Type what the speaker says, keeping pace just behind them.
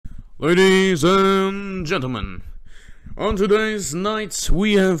Ladies and gentlemen, on today's night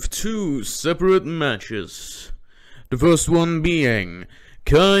we have two separate matches. The first one being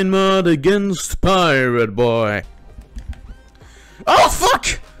Kindmod against Pirate Boy. Oh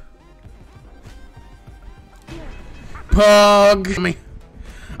fuck! Pog me.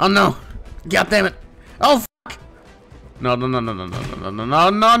 Oh no. God damn it. Oh fuck! No.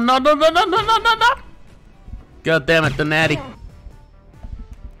 God damn it, the natty.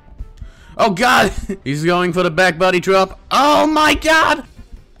 Oh god! He's going for the back body drop. Oh my god!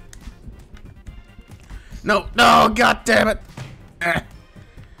 No, god damn it.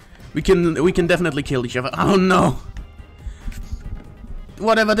 We can definitely kill each other. Oh no.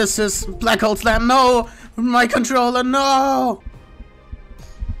 Whatever this is, black hole slam, no! My controller, no!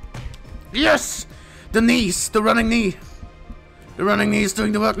 Yes! The knees, the running knee. The running knee is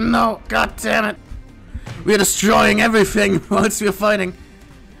doing the work. No, god damn it. We are destroying everything whilst we're fighting.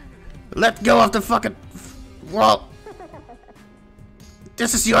 Let go of the fucking wall.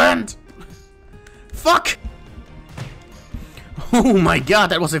 This is your end. Fuck! Oh my god,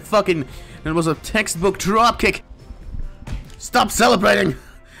 that was a textbook dropkick. Stop celebrating.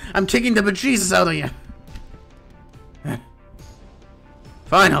 I'm kicking the bejesus out of you.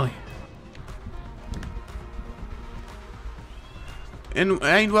 Finally.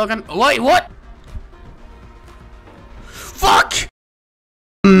 Ain't welcome. Wait, what? Fuck!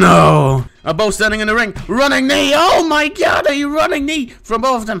 No! A both standing in the ring. Running knee! Oh my god, are you running knee from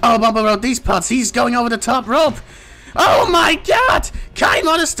both of them? Oh, Bumper wrote these parts. He's going over the top rope. Oh my god!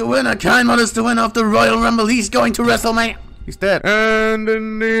 Kindmod is the winner. Kindmod is the winner of the Royal Rumble. He's going to WrestleMania. He's dead. And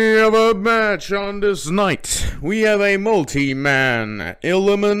in the other match on this night, we have a multi-man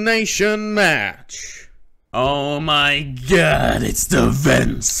elimination match. Oh my god, it's the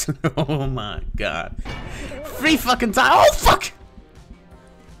Vince. Oh my god. 3 fucking times. Oh fuck!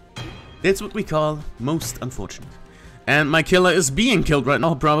 That's what we call most unfortunate. And my killer is being killed right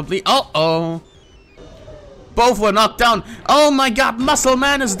now, probably. Uh-oh. Both were knocked down. Oh my god, Muscle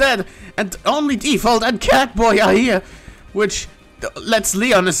Man is dead. And only Default and Catboy are here. Which, let's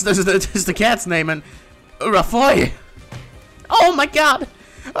Leon is the cat's name. And Rafoy. Oh my god.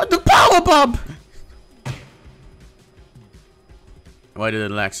 The Power Bomb. Why did it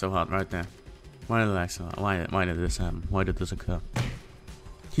lag so hard right there? Why did it lag so hard? Why did this happen? Why did this occur?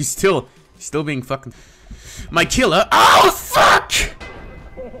 He's still being fucking... My killer... Oh, fuck!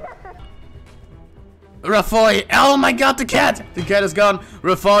 Rafoy... Oh my god, the cat! The cat is gone.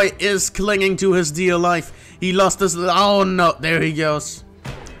 Rafoy is clinging to his dear life. He lost his... Oh no, there he goes.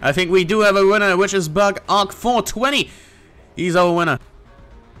 I think we do have a winner, which is Bug Arc 420. He's our winner.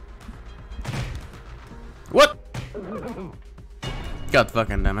 What? God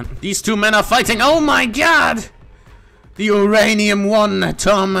fucking damn it. These two men are fighting. Oh my god! The Uranium one,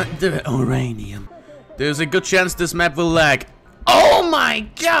 Tom. The Uranium. There's a good chance this map will lag. Oh my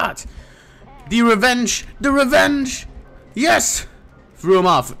god! The Revenge! The Revenge! Yes! Threw him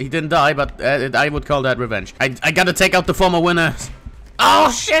off. He didn't die, but I would call that revenge. I gotta take out the former winner. Oh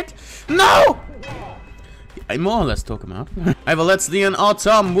shit! No! I more or less took him out. Either Let's Leon or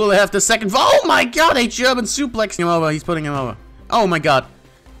Tom will have the second. Oh my god! A German suplex him over. He's putting him over. Oh my god.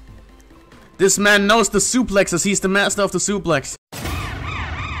 This man knows the suplexes. He's the master of the suplex.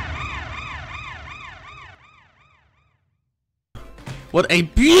 What a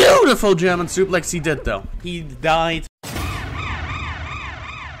beautiful German suplex he did, though. He died.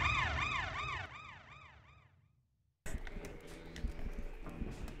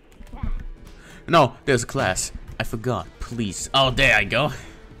 No, there's a class. I forgot. Please. Oh, there I go.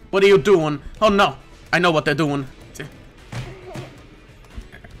 What are you doing? Oh no. I know what they're doing.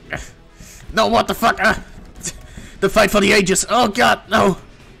 No, what the fuck? The fight for the ages. Oh god, no.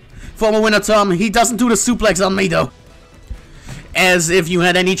 Former winner Tom, he doesn't do the suplex on me though. As if you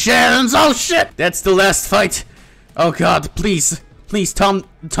had any chance. Oh shit! That's the last fight. Oh god, please. Please, Tom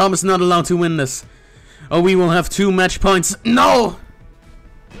is not allowed to win this. Or we will have 2 match points. No!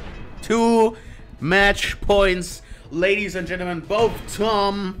 2 match points. Ladies and gentlemen, both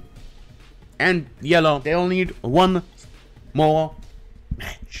Tom and Yellow, they all need 1 more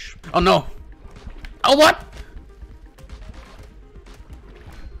match. Oh no. Oh, what?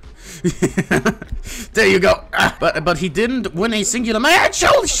 There you go. But he didn't win a singular match.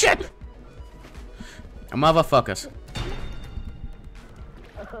 Holy shit! Motherfuckers.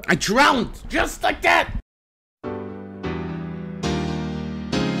 I drowned just like that.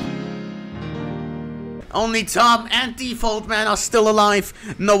 Only Tom and Default Man are still alive.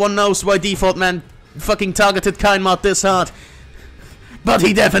 No one knows why Default Man fucking targeted Kindmod this hard. But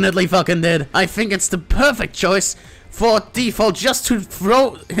he definitely fucking did. I think it's the perfect choice for Default just to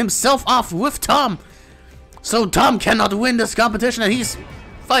throw himself off with Tom. So Tom cannot win this competition and he's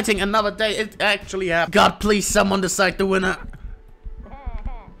fighting another day. It actually happened. God, please someone decide the winner.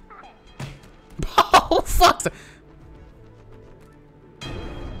 Oh, fuck.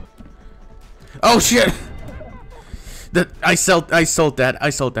 Oh, shit. I sold that.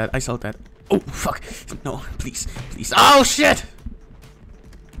 Oh, fuck. No, please. Oh, shit.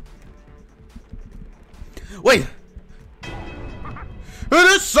 Wait.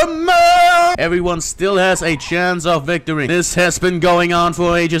 It is a man! Everyone still has a chance of victory. This has been going on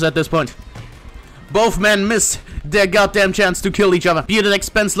for ages at this point. Both men miss their goddamn chance to kill each other. Bearded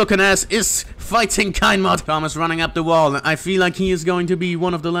expense looking ass is fighting Kindmod. Tom is running up the wall. I feel like he is going to be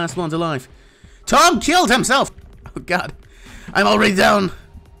one of the last ones alive. Tom killed himself! Oh god. I'm already down.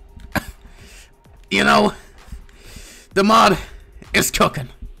 You know, the mod is cooking.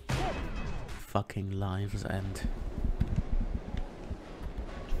 Fucking lives end.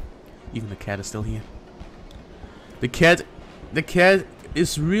 Even the cat is still here. The cat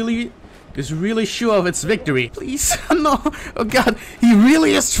is really sure of its victory. Please, no. Oh god, he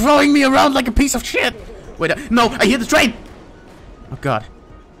really is throwing me around like a piece of shit. Wait, no, I hear the train. Oh god.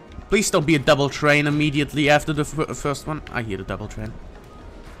 Please don't be a double train immediately after the first one. I hear the double train.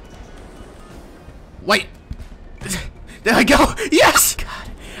 Wait. There I go. Yes. God.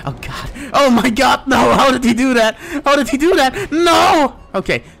 Oh god. Oh my god, no. How did he do that? How did he do that? No.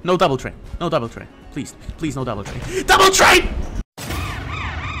 Okay, no double train. No double train. Please, please no double train. Double train!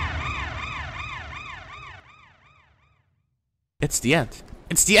 It's the end.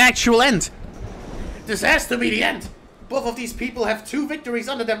 It's the actual end. This has to be the end. Both of these people have 2 victories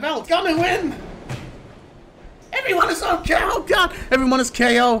under their belt. Gonna win! Everyone is on KO. Oh god, everyone is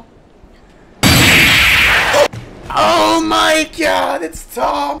KO. Oh my god, it's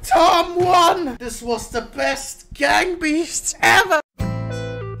Tom. Tom won. This was the best Gang Beasts ever.